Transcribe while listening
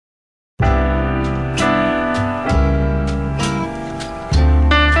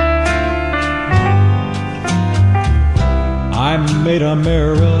made a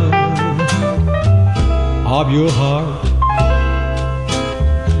mirror of your heart,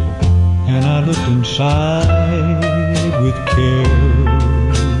 and I looked inside with care.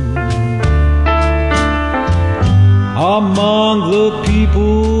 Among the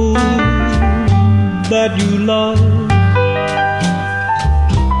people that you love,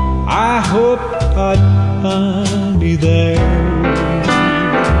 I hoped I'd find me there.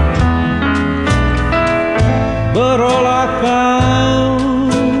 But all I found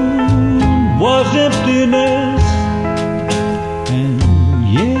was emptiness, and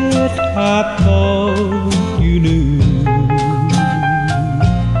yet I thought you knew.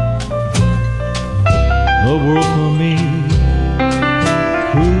 The world for me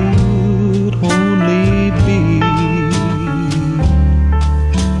could only be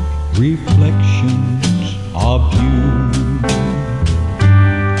reflections of you.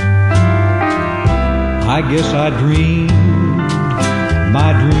 I guess I dreamed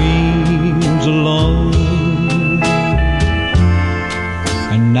my dreams alone,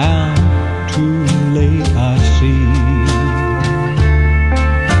 and now too late I see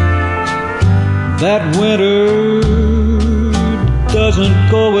that winter doesn't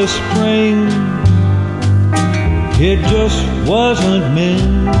go with spring. It just wasn't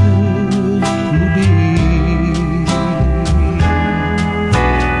meant to be.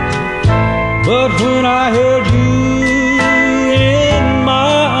 But when I held you in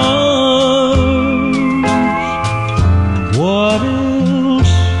my arms, what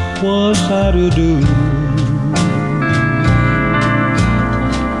else was I to do?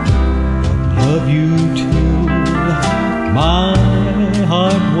 Love you till my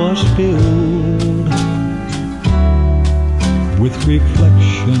heart was filled with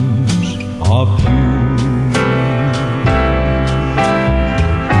reflections of you.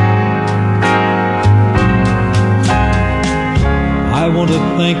 I want to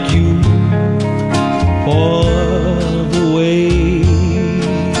thank you for the way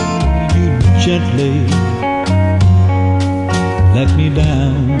you gently let me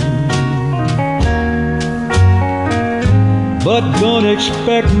down. But don't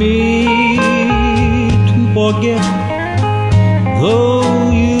expect me to forget, though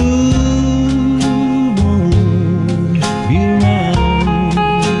you won't be around.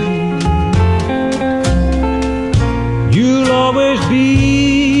 You'll always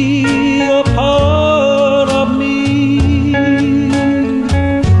be a part of me,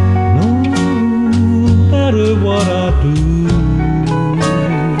 no matter what I do.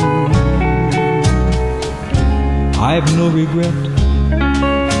 I've no regret,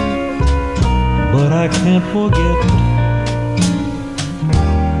 but I can't forget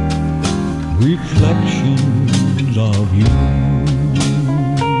reflections of you.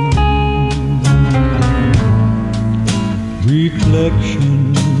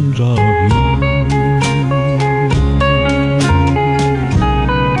 Reflections of you.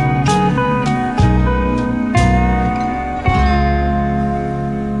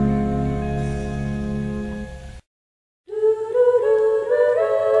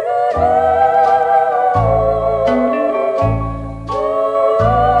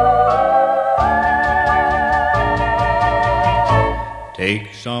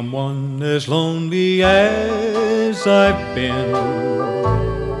 Take someone as lonely as I've been.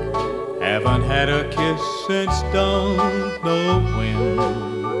 Haven't had a kiss since don't know when.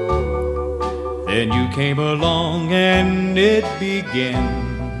 Then you came along and it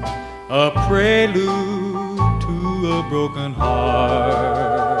began, a prelude to a broken heart.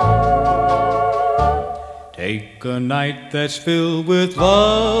 Take a night that's filled with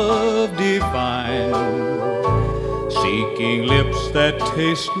love divine, seeking lips that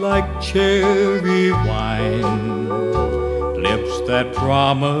taste like cherry wine, lips that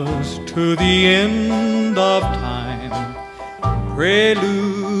promise to the end of time,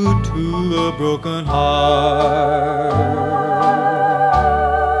 prelude to a broken heart.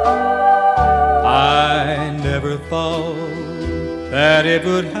 I never thought that it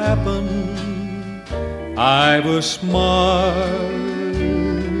would happen. I was smart,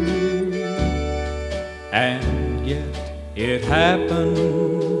 and yet it happened,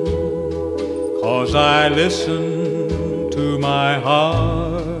 'cause I listened to my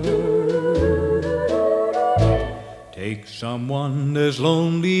heart. Take someone as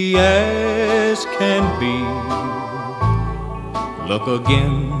lonely as can be, look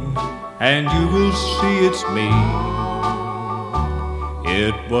again and you will see it's me.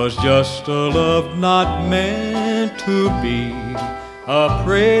 It was just a love not meant to be, a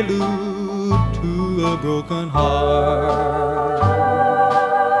prelude to a broken heart.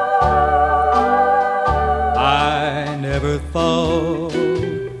 I never never thought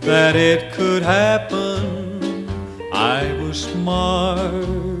that it could happen. I was smart,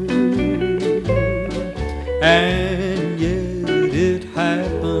 and yet it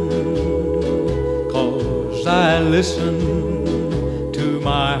happened, 'cause I listened to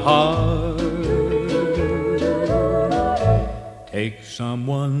my heart. Take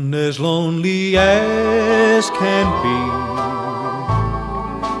someone as lonely as can be,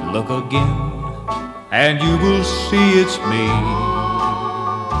 look again and you will see it's me.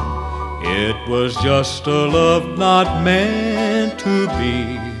 It was just a love not meant to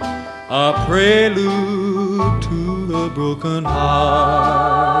be, a prelude to a broken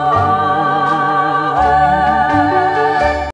heart.